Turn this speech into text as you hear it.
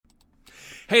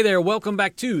Hey there, welcome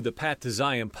back to the Path to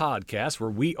Zion podcast, where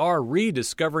we are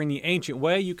rediscovering the ancient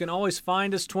way. You can always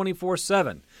find us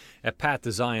 24/7 at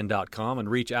pathtozion.com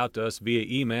and reach out to us via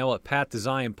email at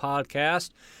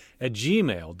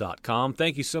pathtozionpodcast@gmail.com.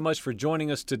 Thank you so much for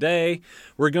joining us today.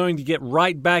 We're going to get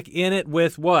right back in it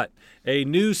with what? A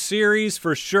new series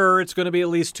for sure. It's going to be at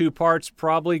least 2 parts,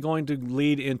 probably going to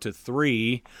lead into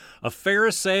 3. A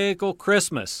Pharisaical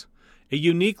Christmas, a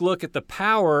unique look at the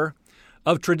power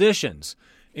of traditions.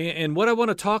 And what I want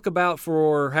to talk about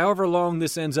for however long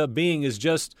this ends up being is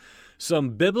just some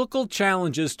biblical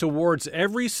challenges towards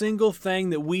every single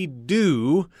thing that we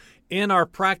do in our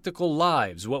practical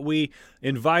lives, what we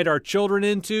invite our children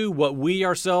into, what we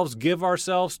ourselves give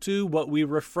ourselves to, what we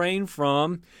refrain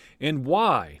from, and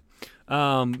why.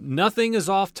 Nothing is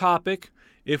off topic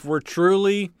if we're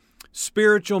truly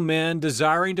spiritual men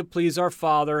desiring to please our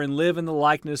Father and live in the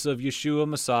likeness of Yeshua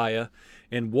Messiah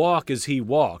and walk as He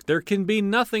walked. There can be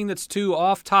nothing that's too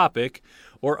off topic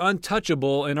or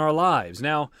untouchable in our lives.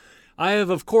 Now, I have,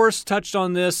 of course, touched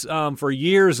on this for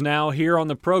years now here on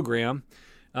the program.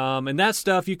 And that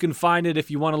stuff, you can find it if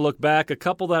you want to look back. A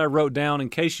couple that I wrote down in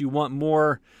case you want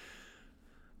more,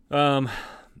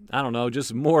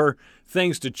 just more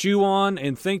things to chew on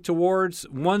and think towards.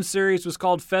 One series was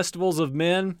called Festivals of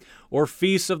Men or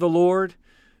Feasts of the Lord.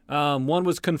 One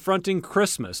was Confronting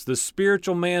Christmas, the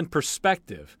spiritual man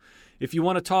perspective. If you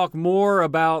want to talk more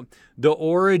about the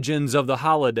origins of the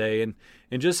holiday and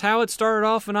just how it started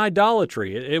off in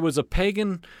idolatry. It was a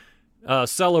pagan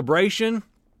celebration,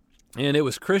 and it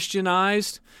was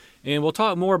Christianized. And we'll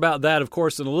talk more about that, of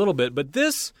course, in a little bit. But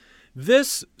this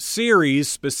series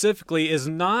specifically is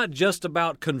not just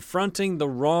about confronting the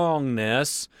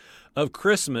wrongness of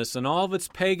Christmas and all of its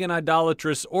pagan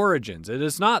idolatrous origins. It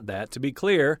is not that, to be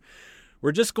clear.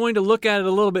 We're just going to look at it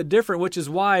a little bit different, which is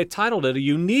why I titled it A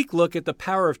Unique Look at the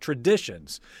Power of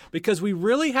Traditions, because we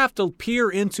really have to peer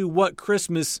into what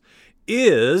Christmas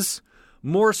is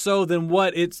more so than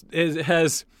what it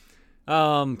has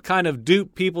kind of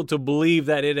duped people to believe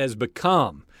that it has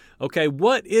become. Okay,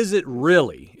 what is it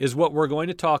really is what we're going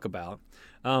to talk about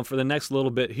for the next little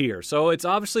bit here. So it's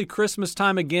obviously Christmas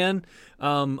time again.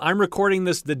 I'm recording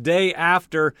this the day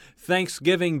after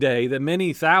Thanksgiving Day that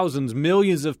many thousands,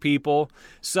 millions of people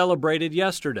celebrated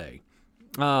yesterday.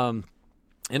 And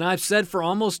I've said for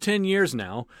almost 10 years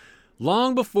now,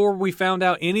 long before we found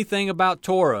out anything about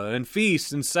Torah and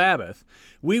feasts and Sabbath,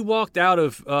 we walked out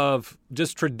of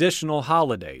just traditional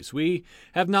holidays. We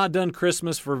have not done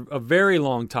Christmas for a very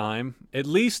long time, at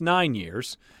least 9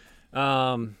 years.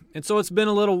 And so it's been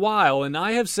a little while, and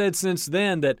I have said since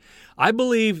then that I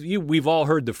believe we've all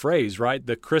heard the phrase, right?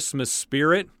 The Christmas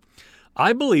spirit.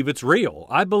 I believe it's real.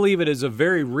 I believe it is a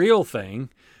very real thing.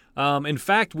 In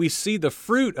fact, we see the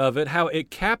fruit of it, how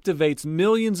it captivates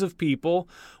millions of people,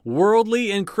 worldly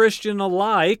and Christian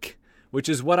alike, which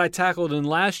is what I tackled in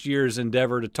last year's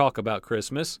endeavor to talk about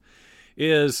Christmas,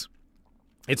 is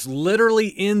it's literally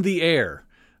in the air.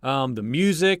 The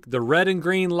music, the red and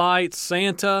green lights,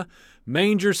 Santa,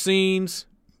 manger scenes,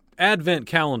 Advent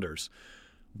calendars,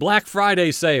 Black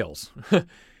Friday sales.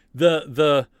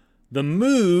 The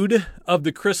mood of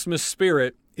the Christmas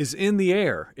spirit is in the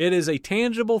air. It is a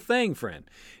tangible thing, friend.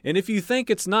 And if you think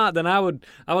it's not, then I would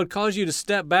cause you to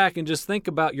step back and just think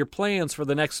about your plans for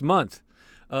the next month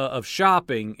of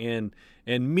shopping and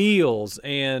meals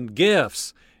and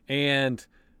gifts and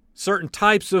certain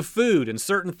types of food and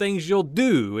certain things you'll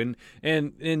do and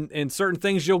certain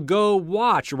things you'll go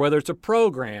watch, or whether it's a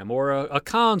program or a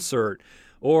concert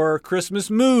or Christmas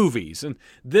movies. And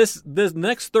this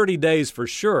next 30 days for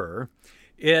sure,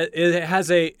 it has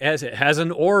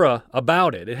an aura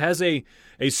about it. It has a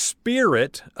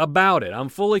spirit about it. I'm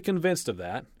fully convinced of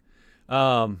that.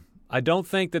 I don't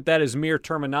think that is mere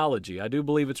terminology. I do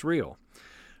believe it's real.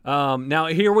 Now,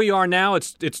 here we are now.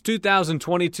 It's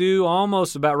 2022,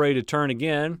 almost about ready to turn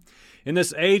again. In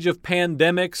this age of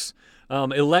pandemics,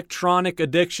 electronic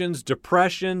addictions,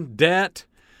 depression, debt,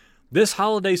 this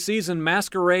holiday season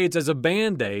masquerades as a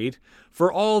Band-Aid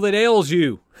for all that ails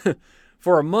you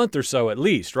for a month or so at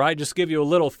least, right? Just give you a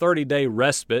little 30-day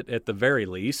respite at the very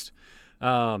least.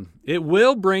 It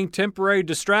will bring temporary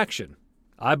distraction.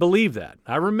 I believe that.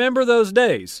 I remember those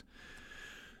days.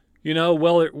 We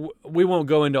won't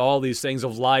go into all these things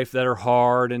of life that are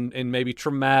hard and maybe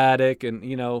traumatic. And,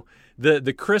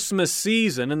 the Christmas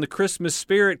season and the Christmas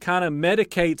spirit kind of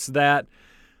medicates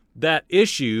that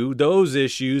issue, those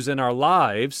issues in our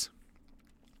lives.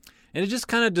 And it just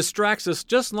kind of distracts us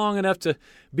just long enough to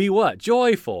be what?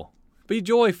 Joyful. Be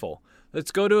joyful.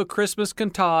 Let's go to a Christmas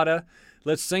cantata.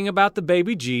 Let's sing about the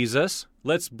baby Jesus.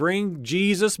 Let's bring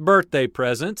Jesus birthday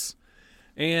presents.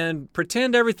 and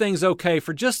pretend everything's okay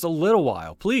for just a little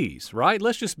while, please, right?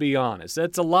 Let's just be honest.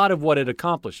 That's a lot of what it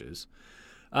accomplishes.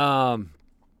 But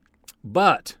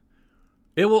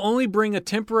it will only bring a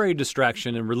temporary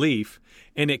distraction and relief,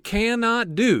 and it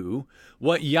cannot do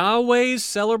what Yahweh's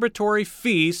celebratory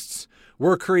feasts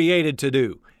were created to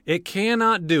do. It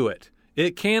cannot do it.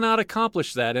 It cannot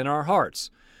accomplish that in our hearts.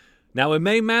 Now, it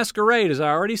may masquerade, as I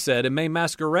already said, it may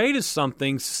masquerade as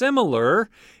something similar.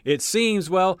 It seems,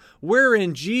 well, we're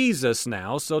in Jesus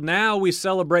now, so now we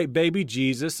celebrate baby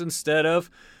Jesus instead of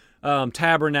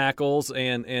tabernacles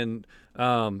and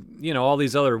all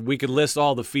these other, we could list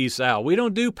all the feasts out. We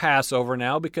don't do Passover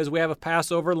now because we have a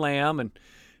Passover lamb, and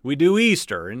we do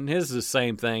Easter, and his is the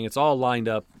same thing. It's all lined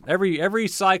up. Every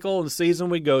cycle and season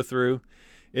we go through,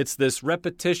 it's this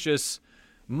repetitious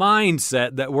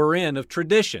mindset that we're in of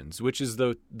traditions, which is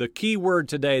the key word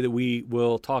today that we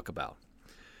will talk about.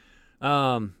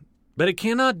 But it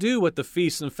cannot do what the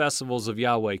feasts and festivals of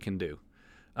Yahweh can do.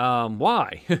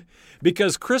 Why?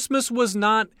 Because Christmas was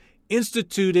not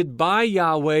instituted by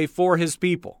Yahweh for his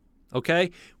people, okay?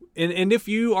 And if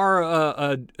you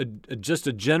are just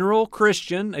a general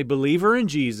Christian, a believer in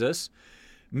Jesus,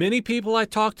 many people I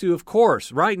talk to, of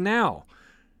course, right now,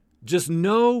 just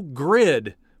no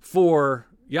grid for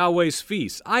Yahweh's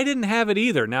feasts. I didn't have it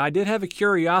either. Now, I did have a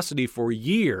curiosity for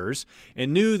years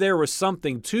and knew there was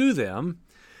something to them,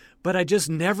 but I just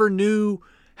never knew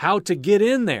how to get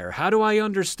in there. How do I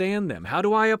understand them? How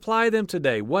do I apply them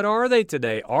today? What are they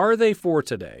today? Are they for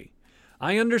today?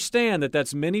 I understand that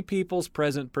that's many people's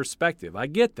present perspective. I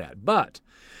get that. But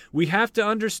we have to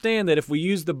understand that if we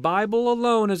use the Bible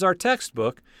alone as our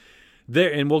textbook,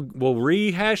 and we'll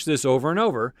rehash this over and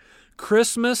over,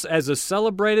 Christmas as a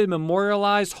celebrated,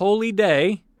 memorialized holy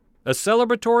day, a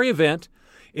celebratory event,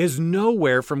 is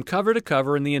nowhere from cover to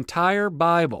cover in the entire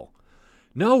Bible.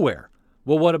 Nowhere.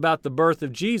 Well, what about the birth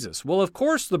of Jesus? Well, of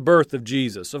course the birth of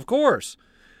Jesus. Of course.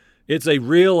 It's a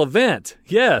real event.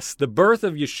 Yes, the birth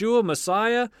of Yeshua,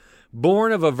 Messiah,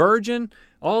 born of a virgin,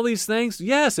 all these things.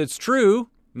 Yes, it's true.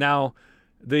 Now,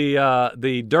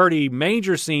 the dirty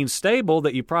manger scene stable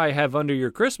that you probably have under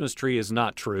your Christmas tree is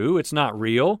not true. It's not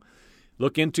real.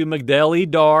 Look into Migdal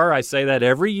Edar. I say that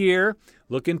every year.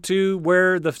 Look into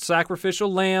where the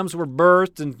sacrificial lambs were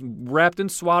birthed and wrapped in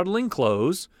swaddling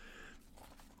clothes.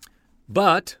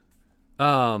 But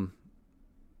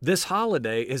this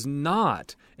holiday is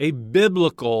not a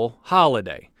biblical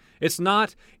holiday. It's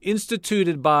not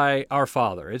instituted by our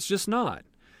Father. It's just not.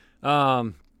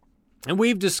 And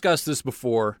we've discussed this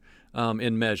before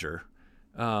in measure.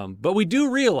 But we do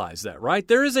realize that, right?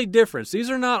 There is a difference. These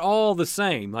are not all the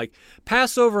same. Like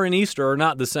Passover and Easter are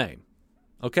not the same.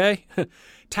 Okay?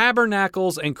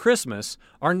 Tabernacles and Christmas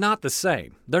are not the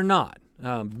same. They're not.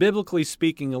 Biblically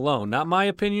speaking alone, not my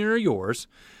opinion or yours,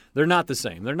 they're not the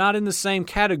same. They're not in the same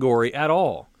category at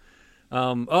all.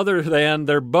 Other than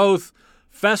they're both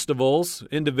festivals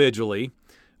individually,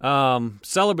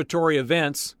 celebratory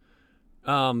events.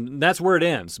 That's where it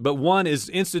ends. But one is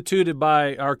instituted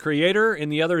by our Creator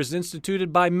and the other is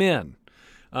instituted by men.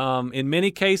 In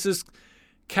many cases,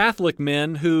 Catholic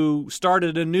men who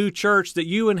started a new church that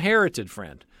you inherited,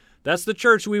 friend. That's the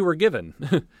church we were given.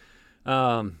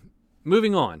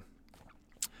 Moving on.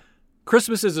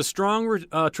 Christmas is a strong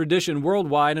tradition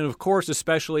worldwide, and of course,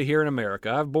 especially here in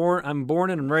America. I'm born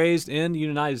and raised in the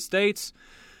United States,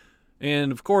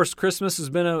 and of course, Christmas has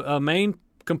been a main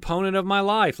component of my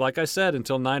life, like I said,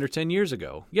 until 9 or 10 years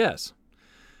ago. Yes.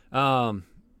 But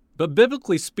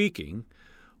biblically speaking,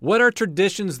 what are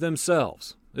traditions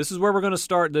themselves? This is where we're going to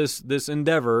start this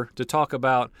endeavor to talk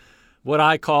about what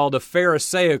I called a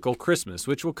Pharisaical Christmas,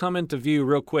 which will come into view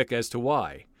real quick as to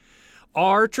why.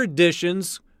 Are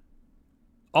traditions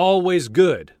always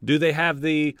good? Do they have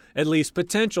the, at least,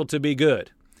 potential to be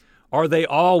good? Are they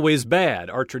always bad?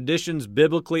 Are traditions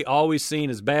biblically always seen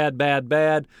as bad, bad,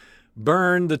 bad?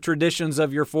 Burn the traditions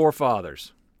of your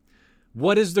forefathers.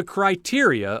 What is the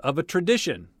criteria of a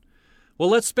tradition? Well,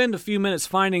 let's spend a few minutes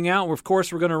finding out. Of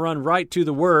course, we're going to run right to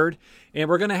the Word, and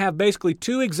we're going to have basically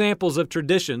two examples of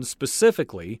traditions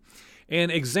specifically. An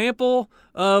example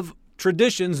of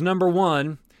traditions, number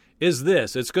one, is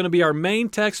this. It's going to be our main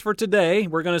text for today.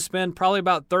 We're going to spend probably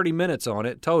about 30 minutes on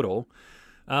it total.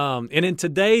 And in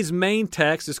today's main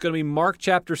text, it's going to be Mark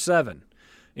chapter 7.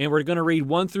 And we're going to read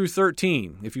 1 through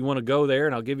 13 if you want to go there,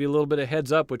 and I'll give you a little bit of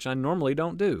heads up, which I normally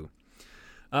don't do.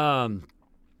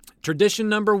 Tradition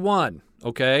number one,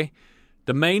 okay?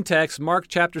 The main text, Mark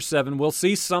chapter 7, we'll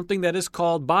see something that is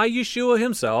called by Yeshua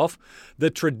himself, the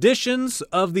traditions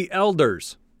of the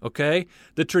elders. okay?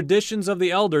 The traditions of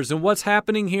the elders. And what's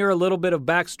happening here, a little bit of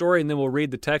backstory, and then we'll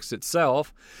read the text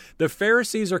itself. The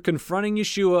Pharisees are confronting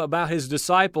Yeshua about his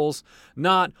disciples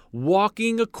not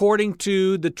walking according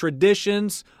to the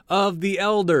traditions of the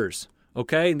elders.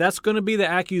 Okay, and that's going to be the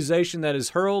accusation that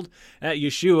is hurled at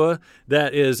Yeshua.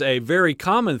 That is a very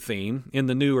common theme in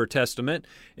the Newer Testament.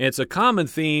 It's a common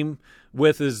theme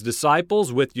with his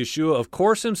disciples, with Yeshua, of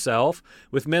course, himself,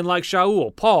 with men like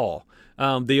Shaul, Paul.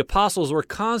 The apostles were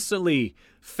constantly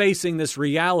facing this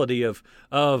reality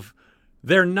of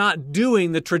they're not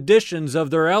doing the traditions of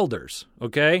their elders,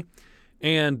 okay?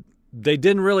 And they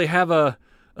didn't really have a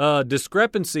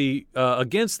discrepancy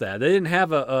against that. They didn't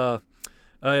have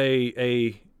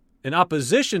an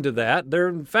opposition to that. They're,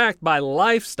 in fact, by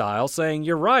lifestyle saying,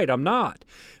 you're right, I'm not.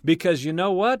 Because you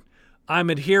know what? I'm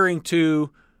adhering to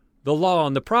the law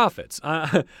and the prophets.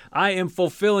 I am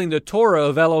fulfilling the Torah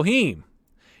of Elohim.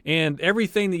 And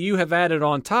everything that you have added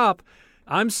on top,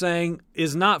 I'm saying,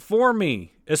 is not for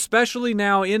me. Especially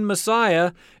now in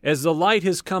Messiah, as the light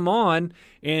has come on,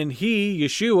 and he,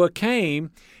 Yeshua,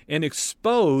 came and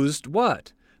exposed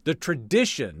what? The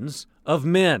traditions of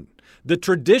men. The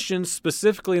traditions,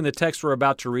 specifically in the text we're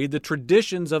about to read, the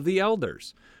traditions of the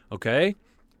elders, okay?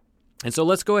 And so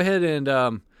let's go ahead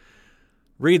and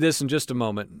read this in just a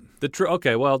moment. The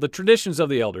traditions of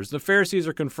the elders. The Pharisees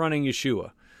are confronting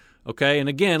Yeshua, okay? And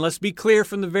again, let's be clear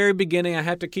from the very beginning. I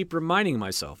have to keep reminding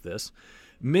myself this.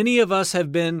 Many of us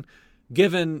have been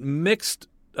given mixed,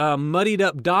 muddied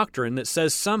up doctrine that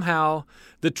says somehow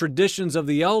the traditions of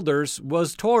the elders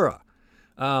was Torah.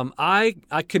 I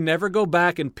could never go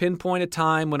back and pinpoint a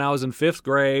time when I was in 5th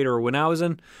grade or when I was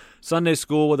in Sunday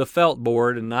school with a felt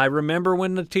board, and I remember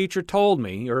when the teacher told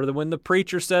me or when the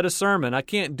preacher said a sermon. I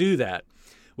can't do that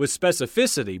with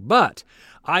specificity, but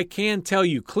I can tell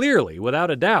you clearly, without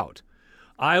a doubt,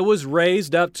 I was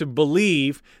raised up to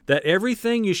believe that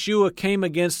everything Yeshua came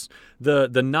against the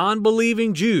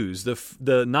non-believing Jews,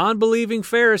 the non-believing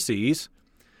Pharisees,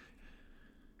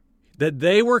 that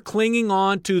they were clinging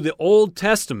on to the Old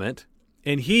Testament,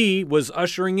 and he was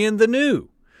ushering in the new.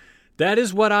 That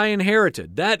is what I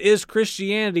inherited. That is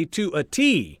Christianity to a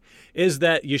T, is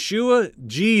that Yeshua,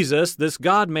 Jesus, this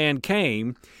God-man,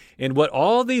 came, and what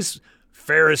all these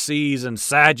Pharisees and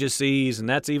Sadducees, and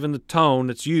that's even the tone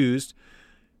that's used,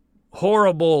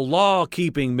 horrible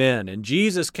law-keeping men, and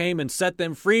Jesus came and set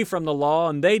them free from the law,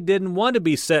 and they didn't want to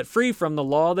be set free from the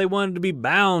law. They wanted to be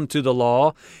bound to the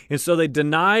law, and so they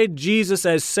denied Jesus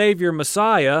as Savior,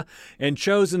 Messiah, and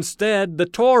chose instead the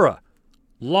Torah,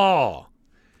 law.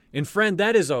 And friend,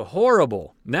 that is a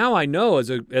horrible, now I know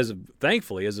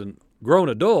thankfully as a grown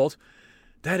adult,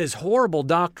 that is horrible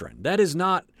doctrine. That is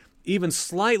not even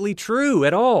slightly true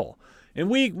at all. And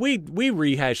we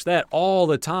rehash that all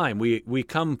the time. We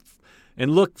come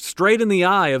and look straight in the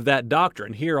eye of that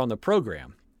doctrine here on the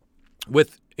program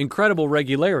with incredible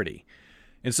regularity.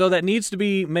 And so that needs to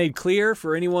be made clear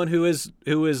for anyone who is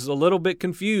a little bit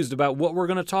confused about what we're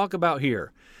going to talk about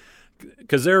here.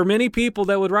 Because there are many people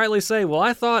that would rightly say, well,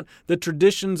 I thought the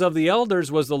traditions of the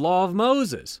elders was the law of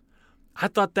Moses. I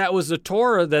thought that was the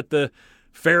Torah that the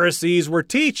Pharisees were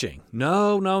teaching.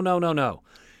 No.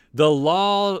 The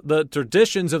law, the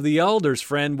traditions of the elders,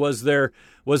 friend, was their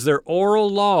oral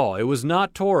law. It was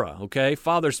not Torah, okay?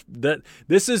 Fathers,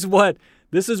 this is what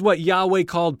Yahweh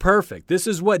called perfect. This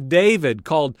is what David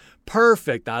called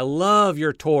perfect. I love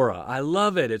your Torah. I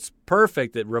love it. It's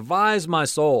perfect. It revives my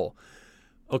soul.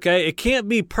 Okay? It can't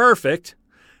be perfect.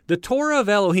 The Torah of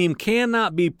Elohim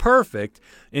cannot be perfect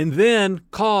and then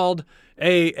called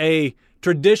a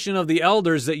tradition of the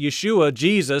elders that Yeshua,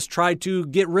 Jesus, tried to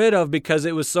get rid of because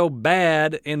it was so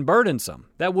bad and burdensome.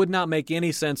 That would not make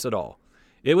any sense at all.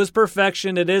 It was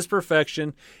perfection, it is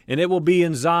perfection, and it will be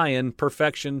in Zion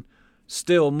perfection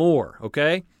still more,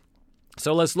 okay?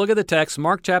 So let's look at the text,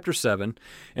 Mark chapter 7.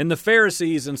 And the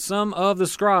Pharisees and some of the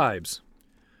scribes,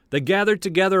 they gathered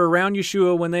together around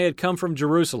Yeshua when they had come from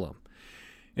Jerusalem,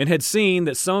 and had seen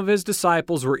that some of his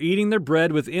disciples were eating their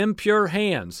bread with impure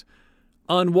hands,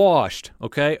 unwashed,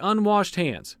 okay? Unwashed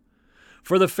hands.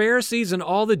 For the Pharisees and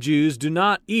all the Jews do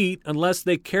not eat unless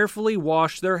they carefully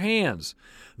wash their hands,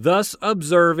 thus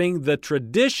observing the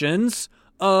traditions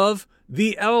of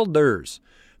the elders.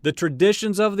 The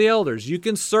traditions of the elders. You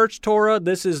can search Torah.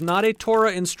 This is not a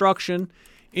Torah instruction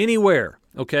anywhere,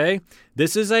 okay?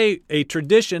 This is a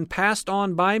tradition passed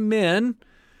on by men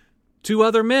to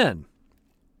other men.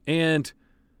 And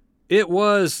it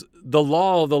was the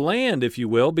law of the land, if you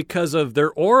will, because of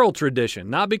their oral tradition,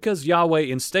 not because Yahweh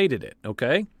instated it,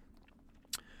 okay?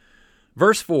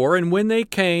 Verse 4, and when they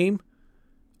came,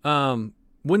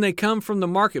 When they come from the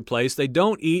marketplace, they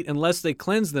don't eat unless they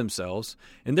cleanse themselves,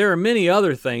 and there are many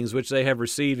other things which they have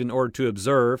received in order to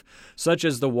observe, such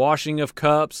as the washing of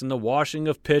cups and the washing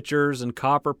of pitchers and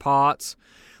copper pots.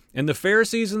 And the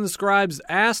Pharisees and the scribes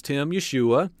asked him,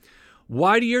 Yeshua,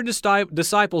 why do your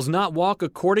disciples not walk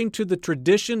according to the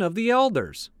tradition of the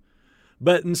elders,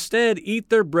 but instead eat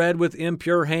their bread with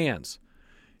impure hands?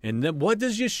 And then what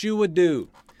does Yeshua do?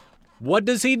 What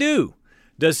does he do?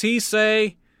 Does he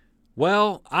say,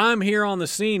 well, I'm here on the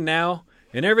scene now,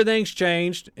 and everything's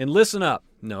changed, and listen up?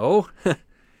 No.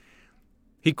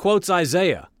 He quotes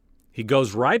Isaiah. He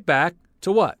goes right back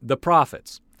to what? The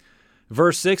prophets.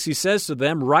 Verse 6, he says to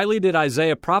them, rightly did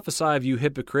Isaiah prophesy of you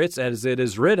hypocrites, as it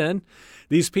is written,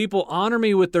 these people honor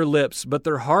me with their lips, but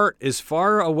their heart is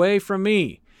far away from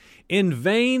me. In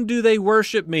vain do they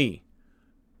worship me,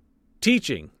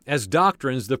 teaching as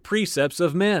doctrines the precepts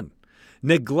of men,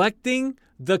 neglecting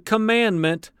the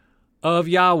commandment of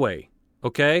Yahweh,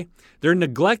 okay? They're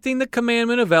neglecting the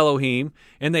commandment of Elohim,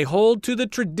 and they hold to the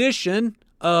tradition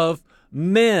of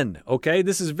men, okay?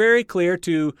 This is very clear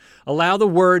to allow the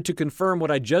word to confirm what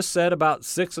I just said about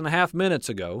 6.5 minutes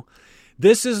ago.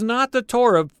 This is not the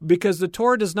Torah, because the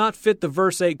Torah does not fit the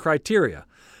verse 8 criteria.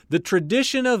 The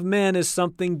tradition of men is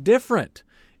something different.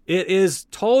 It is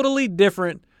totally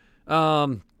different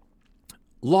law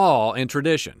and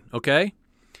tradition, okay?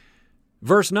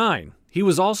 Verse 9, he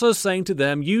was also saying to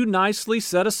them, you nicely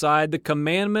set aside the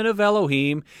commandment of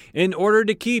Elohim in order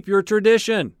to keep your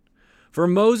tradition. For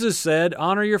Moses said,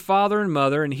 honor your father and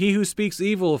mother, and he who speaks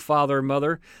evil of father and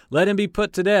mother, let him be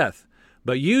put to death.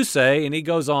 But you say, and he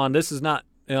goes on, this is not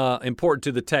important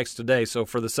to the text today, so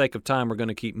for the sake of time, we're going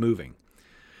to keep moving.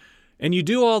 And you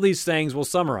do all these things, we'll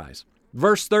summarize.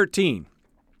 Verse 13,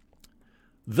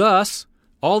 thus,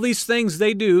 all these things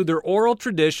they do, their oral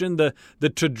tradition, the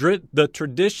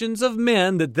traditions of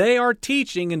men that they are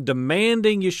teaching and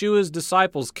demanding Yeshua's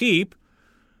disciples keep,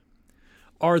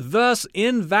 are thus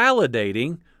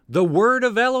invalidating the word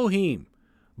of Elohim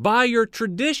by your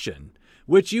tradition,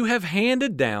 which you have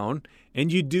handed down,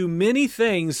 and you do many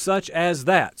things such as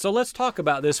that. So let's talk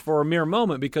about this for a mere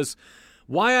moment, because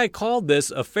why I called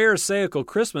this a Pharisaical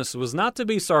Christmas was not to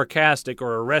be sarcastic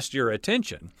or arrest your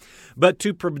attention, but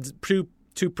to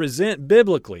present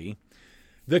biblically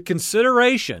the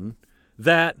consideration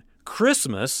that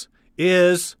Christmas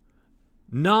is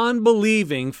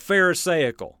non-believing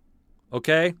Pharisaical,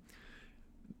 okay?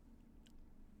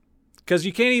 Because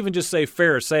you can't even just say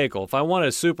Pharisaical. If I wanted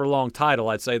a super long title,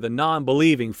 I'd say the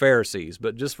non-believing Pharisees,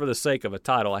 but just for the sake of a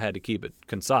title, I had to keep it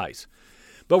concise.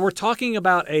 But we're talking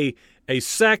about a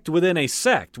sect within a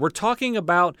sect. We're talking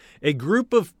about a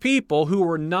group of people who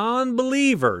were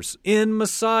non-believers in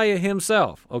Messiah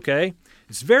himself, okay?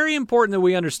 It's very important that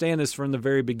we understand this from the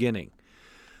very beginning.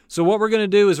 So what we're going to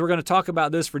do is we're going to talk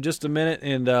about this for just a minute,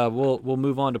 and we'll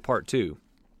move on to part 2.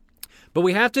 But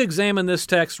we have to examine this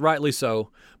text, rightly so,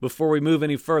 before we move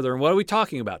any further. And what are we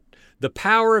talking about? The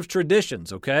power of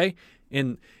traditions, okay?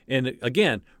 And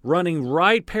again, running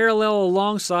right parallel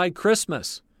alongside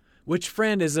Christmas, which,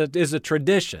 friend, is a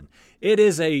tradition. It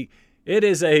is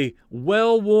a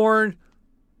well-worn,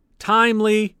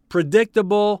 timely,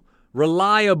 predictable,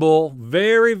 reliable,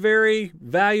 very, very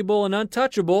valuable and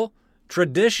untouchable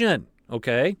tradition,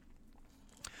 okay?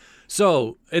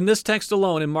 So, in this text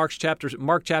alone, in Mark chapter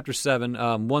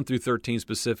 7, 1 through 13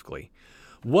 specifically,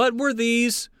 what were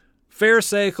these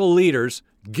Pharisaical leaders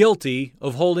guilty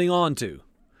of holding on to?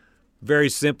 Very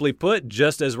simply put,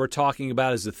 just as we're talking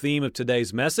about as the theme of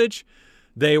today's message,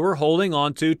 they were holding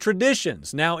on to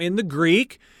traditions. Now, in the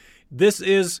Greek, this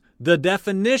is the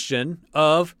definition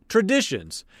of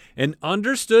traditions: an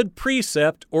understood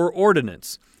precept or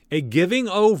ordinance, a giving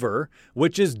over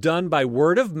which is done by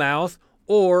word of mouth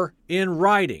or in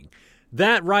writing.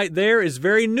 That right there is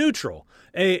very neutral.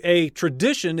 A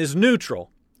tradition is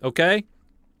neutral, okay,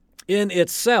 in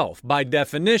itself by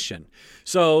definition.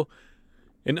 So,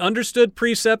 an understood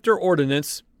precept or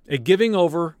ordinance, a giving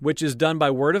over which is done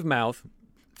by word of mouth,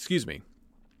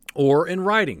 or in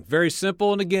writing. Very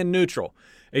simple and, again, neutral.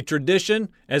 A tradition,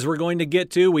 as we're going to get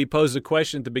to, we posed a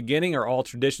question at the beginning: are all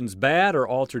traditions bad? Are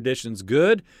all traditions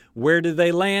good? Where do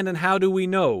they land, and how do we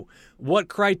know? What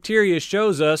criteria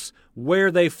shows us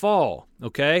where they fall?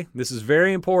 Okay, this is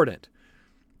very important.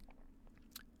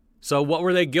 So what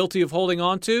were they guilty of holding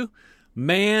on to?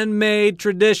 Man-made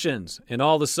traditions. And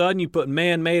all of a sudden, you put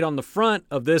man-made on the front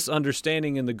of this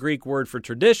understanding in the Greek word for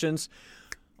traditions,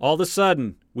 all of a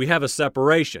sudden, we have a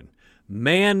separation.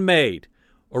 Man-made,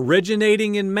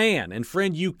 originating in man. And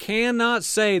friend, you cannot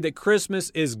say that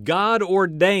Christmas is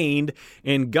God-ordained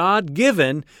and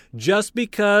God-given just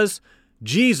because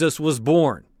Jesus was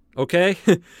born. okay?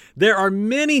 There are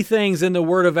many things in the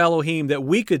word of Elohim that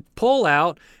we could pull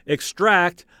out,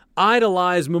 extract,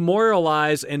 idolize,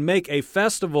 memorialize, and make a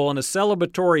festival and a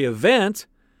celebratory event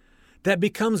that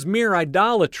becomes mere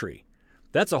idolatry.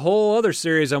 That's a whole other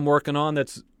series I'm working on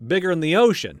that's bigger than the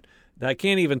ocean that I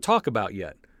can't even talk about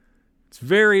yet. It's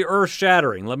very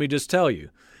earth-shattering, let me just tell you.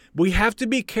 We have to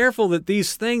be careful that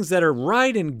these things that are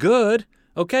right and good,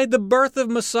 okay, the birth of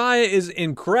Messiah is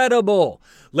incredible.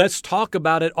 Let's talk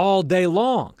about it all day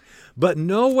long. But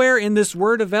nowhere in this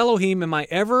word of Elohim am I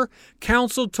ever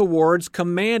counseled towards,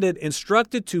 commanded,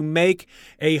 instructed to make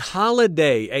a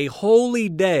holiday, a holy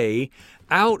day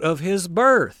out of his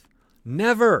birth.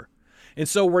 Never. And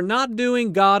so we're not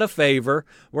doing God a favor.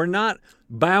 We're not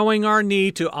bowing our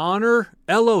knee to honor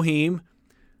Elohim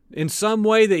in some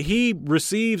way that he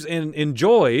receives and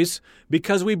enjoys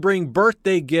because we bring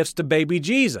birthday gifts to baby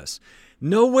Jesus.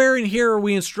 Nowhere in here are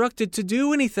we instructed to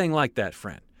do anything like that,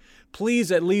 friend.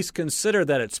 Please at least consider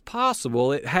that it's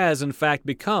possible it has in fact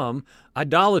become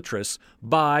idolatrous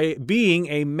by being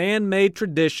a man-made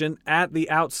tradition at the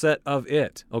outset of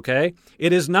it, okay?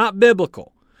 It is not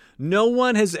biblical. No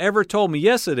one has ever told me,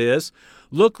 yes it is.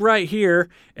 Look right here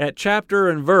at chapter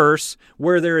and verse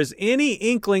where there is any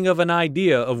inkling of an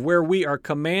idea of where we are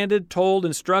commanded, told,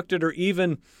 instructed, or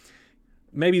even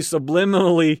maybe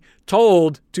subliminally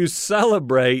told to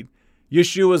celebrate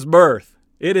Yeshua's birth.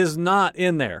 It is not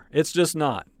in there. It's just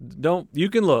not. You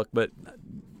can look, but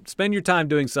spend your time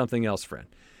doing something else, friend.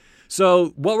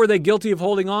 So what were they guilty of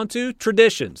holding on to?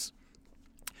 Traditions.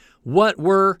 What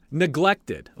were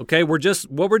neglected? Okay,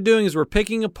 what we're doing is we're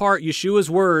picking apart Yeshua's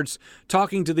words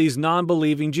talking to these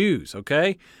non-believing Jews,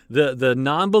 okay? The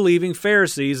non-believing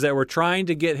Pharisees that were trying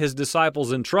to get his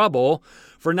disciples in trouble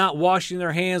for not washing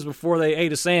their hands before they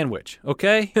ate a sandwich,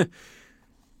 okay?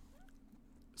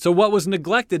 So what was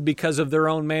neglected because of their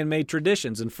own man-made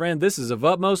traditions? And friend, this is of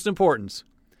utmost importance.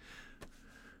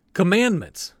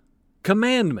 Commandments,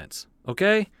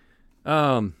 okay?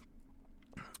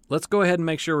 Let's go ahead and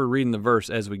make sure we're reading the verse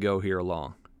as we go here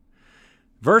along.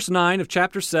 Verse 9 of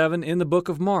chapter 7 in the book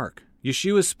of Mark.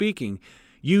 Yeshua is speaking.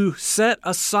 You set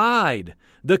aside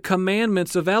the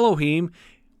commandments of Elohim.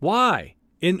 Why?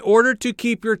 In order to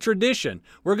keep your tradition.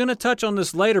 We're going to touch on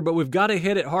this later, but we've got to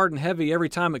hit it hard and heavy every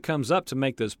time it comes up to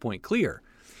make this point clear.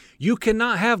 You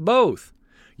cannot have both.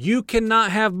 You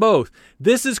cannot have both.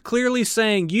 This is clearly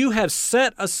saying you have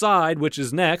set aside, which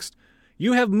is next,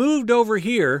 you have moved over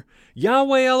here,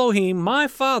 Yahweh Elohim, my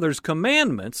Father's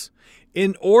commandments,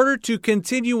 in order to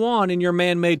continue on in your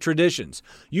man-made traditions.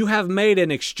 You have made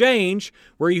an exchange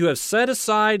where you have set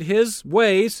aside his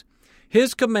ways,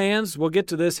 his commands, we'll get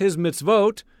to this, his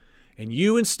mitzvot, and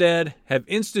you instead have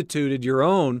instituted your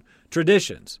own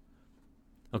traditions.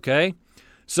 Okay?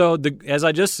 So, as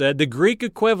I just said, the Greek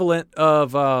equivalent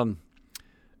of,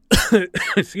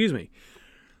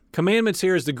 commandments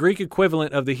here is the Greek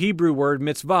equivalent of the Hebrew word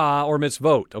mitzvah or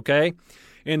mitzvot, okay?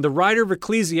 And the writer of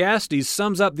Ecclesiastes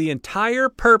sums up the entire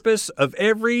purpose of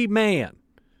every man,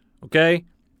 okay?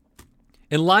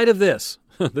 In light of this,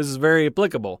 this is very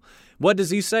applicable. What does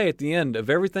he say at the end of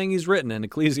everything he's written in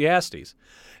Ecclesiastes?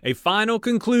 A final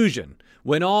conclusion,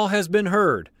 when all has been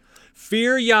heard.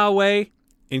 Fear Yahweh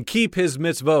and keep his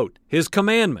mitzvot, his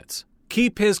commandments.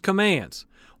 Keep his commands.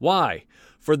 Why?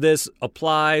 For this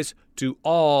applies to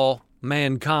all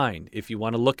mankind. If you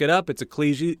want to look it up, it's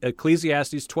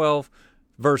Ecclesiastes 12,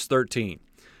 verse 13.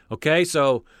 Okay,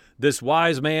 so this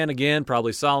wise man, again,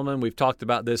 probably Solomon, we've talked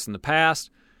about this in the past.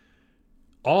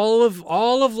 All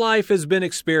of life has been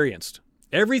experienced.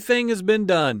 Everything has been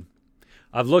done.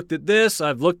 I've looked at this,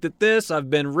 I've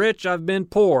been rich, I've been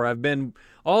poor, I've been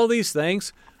all these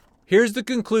things. Here's the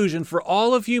conclusion for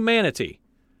all of humanity.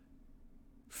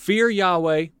 Fear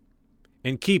Yahweh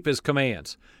and keep his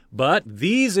commands. But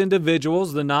these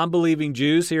individuals, the non-believing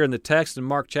Jews here in the text in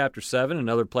Mark chapter 7 and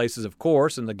other places, of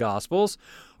course, in the Gospels,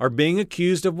 are being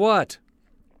accused of what?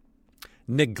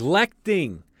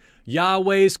 Neglecting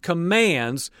Yahweh's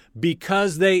commands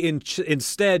because they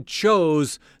instead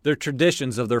chose their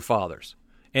traditions of their fathers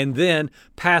and then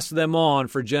passed them on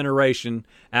for generation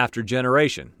after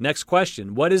generation. Next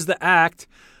question, what is the act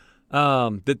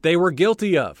that they were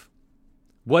guilty of?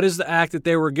 What is the act that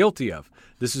they were guilty of?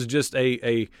 This is just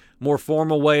a more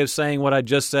formal way of saying what I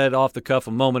just said off the cuff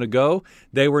a moment ago.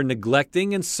 They were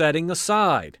neglecting and setting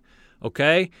aside.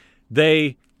 Okay?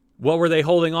 What were they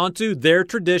holding on to? Their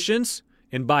traditions.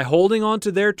 And by holding on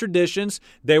to their traditions,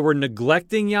 they were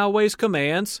neglecting Yahweh's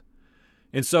commands.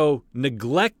 And so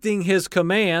neglecting his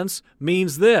commands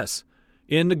means this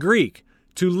in the Greek: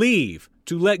 to leave,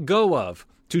 to let go of,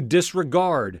 to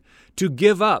disregard, to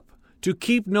give up, to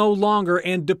keep no longer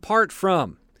and depart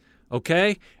from.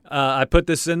 Okay? I put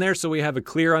this in there so we have a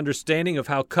clear understanding of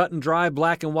how cut and dry,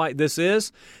 black and white this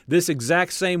is. This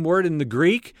exact same word in the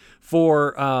Greek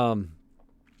for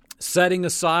setting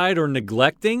aside or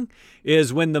neglecting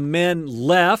is when the men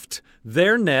left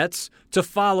their nets to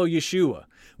follow Yeshua.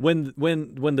 When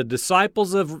the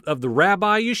disciples of the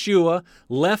Rabbi Yeshua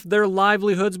left their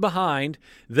livelihoods behind,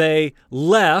 they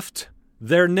left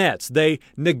their nets. They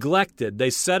neglected. They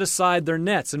set aside their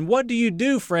nets. And what do you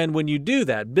do, friend, when you do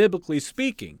that, biblically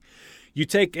speaking? You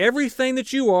take everything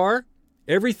that you are,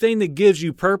 everything that gives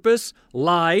you purpose,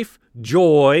 life,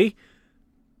 joy,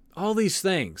 all these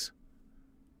things,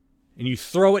 and you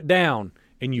throw it down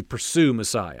and you pursue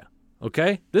Messiah.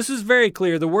 Okay? This is very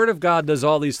clear. The Word of God does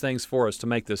all these things for us to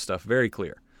make this stuff very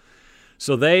clear.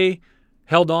 So they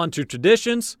held on to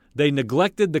traditions, they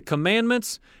neglected the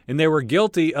commandments, and they were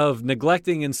guilty of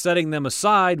neglecting and setting them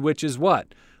aside, which is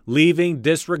what? Leaving,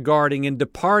 disregarding, and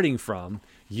departing from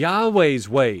Yahweh's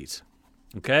ways.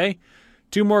 Okay?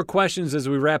 2 more questions as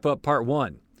we wrap up part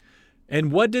 1.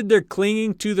 And what did their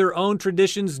clinging to their own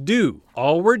traditions do?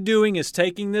 All we're doing is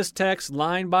taking this text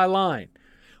line by line.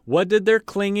 What did their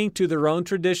clinging to their own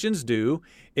traditions do?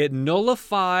 It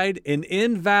nullified and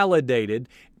invalidated,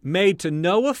 made to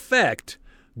no effect,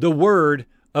 the word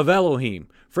of Elohim.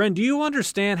 Friend, do you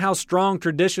understand how strong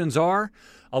traditions are?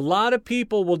 A lot of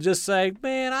people will just say,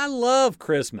 man, I love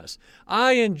Christmas.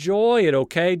 I enjoy it,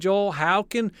 okay, Joel? How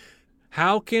can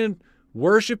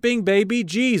worshiping baby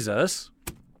Jesus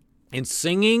and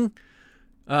singing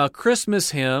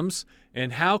Christmas hymns,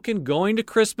 and how can going to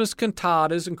Christmas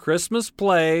cantatas and Christmas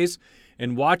plays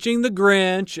and watching the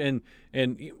Grinch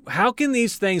and how can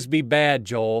these things be bad,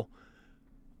 Joel?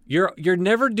 You're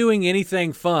never doing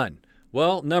anything fun.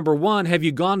 Well, number one, have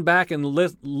you gone back and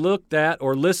looked at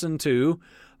or listened to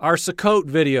our Sukkot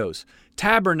videos,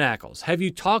 tabernacles? Have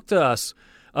you talked to us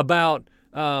about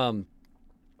Shavuot,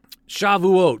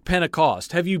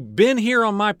 Pentecost? Have you been here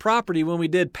on my property when we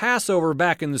did Passover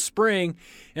back in the spring?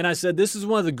 And I said, this is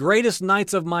one of the greatest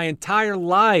nights of my entire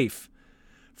life.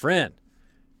 Friend,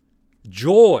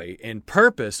 joy and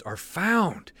purpose are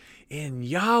found in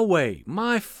Yahweh,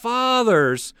 my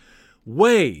Father's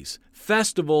ways,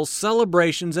 festivals,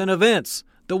 celebrations, and events,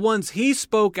 the ones He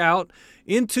spoke out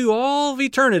into all of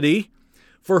eternity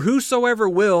for whosoever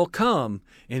will come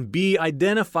and be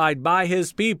identified by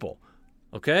His people.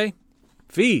 Okay?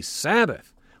 Feast,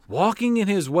 Sabbath, walking in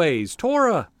His ways,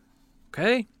 Torah.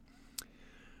 Okay?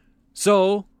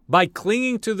 So, by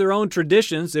clinging to their own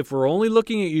traditions, if we're only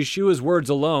looking at Yeshua's words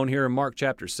alone here in Mark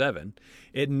chapter 7,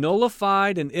 it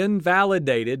nullified and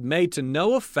invalidated, made to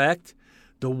no effect,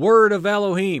 the word of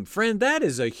Elohim. Friend, that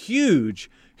is a huge,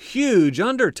 huge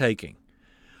undertaking.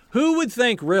 Who would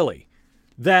think really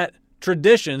that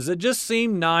traditions that just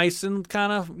seem nice and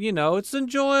kind of, it's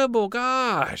enjoyable.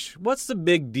 Gosh, what's the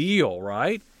big deal,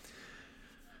 right?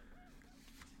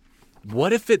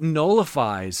 What if it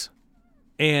nullifies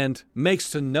and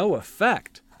makes to no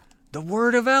effect the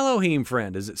word of Elohim,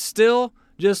 friend? Is it still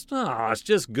just, it's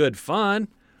just good fun?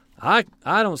 I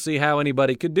don't see how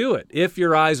anybody could do it if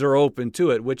your eyes are open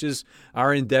to it, which is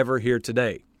our endeavor here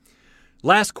today.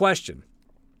 Last question.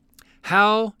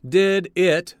 How did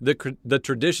the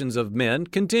traditions of men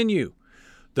continue?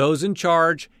 Those in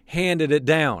charge handed it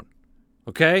down.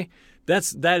 Okay?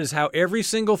 That is how every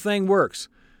single thing works.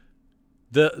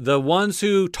 The ones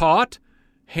who taught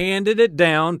handed it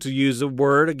down, to use a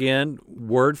word again,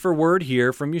 word for word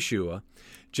here from Yeshua.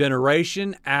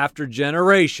 Generation after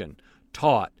generation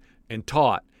taught and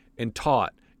taught and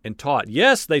taught and taught.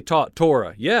 Yes, they taught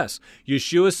Torah. Yes.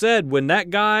 Yeshua said, when that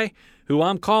guy who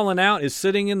I'm calling out is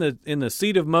sitting in the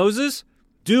seat of Moses,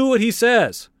 do what he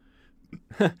says.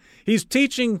 He's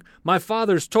teaching my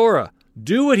Father's Torah.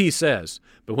 Do what he says.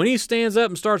 But when he stands up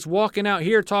and starts walking out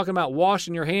here talking about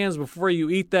washing your hands before you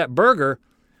eat that burger,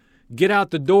 get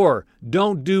out the door.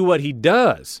 Don't do what he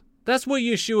does. That's what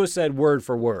Yeshua said word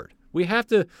for word. We have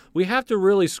to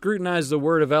really scrutinize the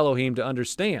word of Elohim to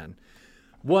understand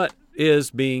what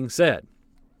is being said.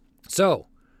 So,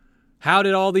 how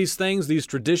did all these things, these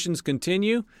traditions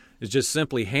continue? It's just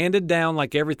simply handed down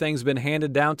like everything's been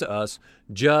handed down to us,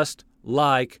 just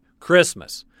like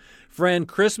Christmas. Friend,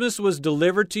 Christmas was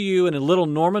delivered to you in a little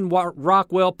Norman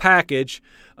Rockwell package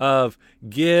of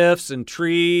gifts and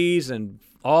trees and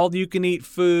all-you-can-eat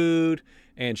food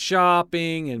and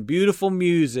shopping and beautiful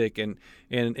music and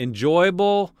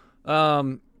enjoyable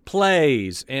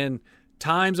plays and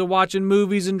times of watching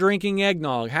movies and drinking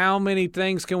eggnog. How many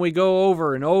things can we go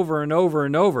over and over and over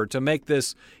and over to make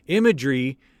this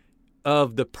imagery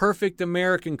of the perfect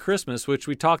American Christmas, which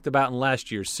we talked about in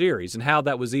last year's series, and how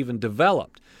that was even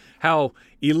developed, how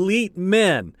elite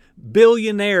men,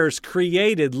 billionaires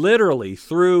created literally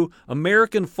through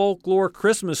American folklore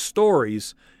Christmas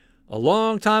stories a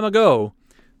long time ago,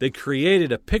 they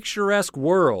created a picturesque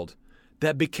world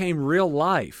that became real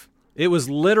life. It was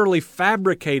literally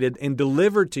fabricated and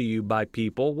delivered to you by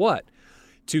people, what?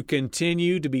 To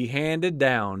continue to be handed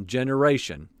down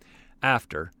generation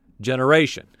after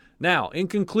generation. Now, in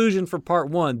conclusion for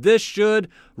part one, this should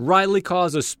rightly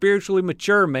cause a spiritually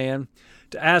mature man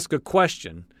to ask a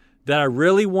question that I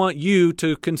really want you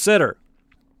to consider.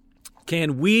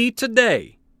 Can we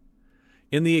today,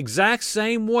 in the exact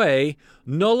same way,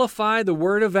 nullify the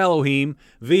word of Elohim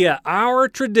via our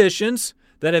traditions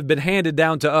that have been handed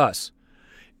down to us?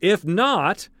 If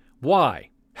not, why?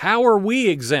 How are we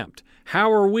exempt?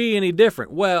 How are we any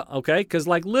different? Well, okay, because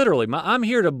literally, I'm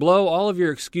here to blow all of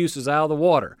your excuses out of the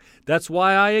water. That's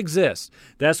why I exist.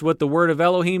 That's what the word of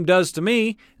Elohim does to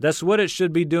me. That's what it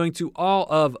should be doing to all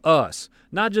of us.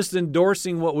 Not just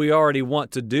endorsing what we already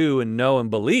want to do and know and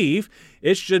believe.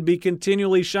 It should be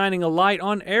continually shining a light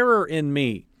on error in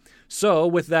me. So,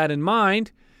 with that in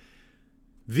mind,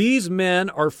 these men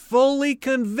are fully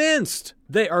convinced.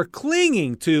 They are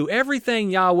clinging to everything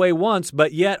Yahweh wants,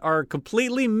 but yet are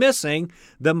completely missing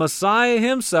the Messiah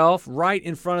himself right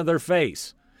in front of their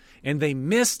face. And they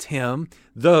missed him,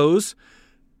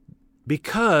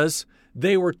 because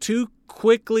they were too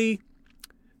quick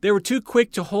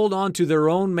to hold on to their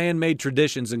own man-made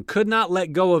traditions and could not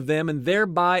let go of them, and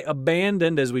thereby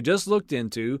abandoned, as we just looked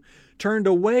into, turned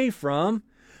away from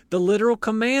the literal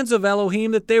commands of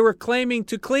Elohim that they were claiming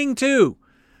to cling to.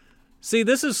 See,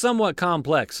 this is somewhat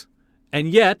complex, and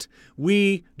yet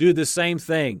we do the same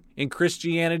thing in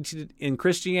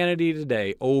Christianity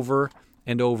today over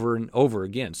and over and over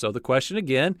again. So the question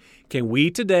again, can we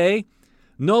today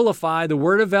nullify the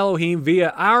word of Elohim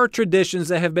via our traditions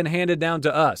that have been handed down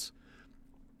to us?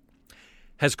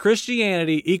 Has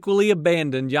Christianity equally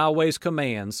abandoned Yahweh's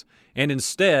commands and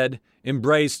instead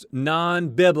embraced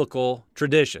non-biblical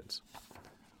traditions?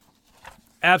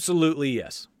 Absolutely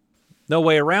yes. No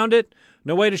way around it,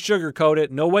 no way to sugarcoat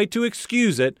it, no way to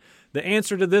excuse it. The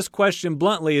answer to this question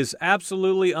bluntly is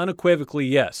absolutely unequivocally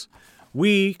yes.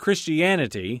 We,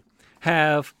 Christianity,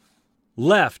 have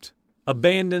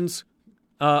abandoned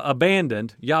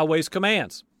Yahweh's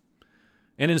commands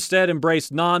and instead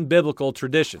embraced non-biblical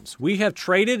traditions. We have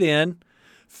traded in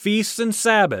feasts and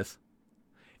Sabbath,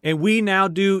 and we now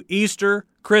do Easter,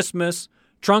 Christmas,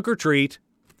 trunk or treat.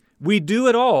 We do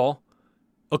it all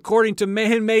according to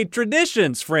man-made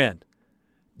traditions, friend,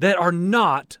 that are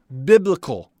not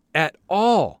biblical at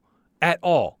all. At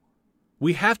all.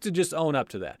 We have to just own up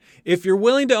to that. If you're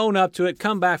willing to own up to it,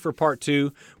 come back for part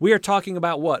two. We are talking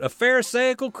about what? A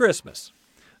Pharisaical Christmas.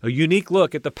 A unique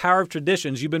look at the power of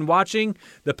traditions. You've been watching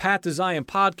the Path to Zion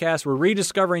podcast. We're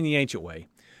rediscovering the ancient way.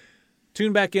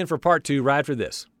 Tune back in for part two right after this.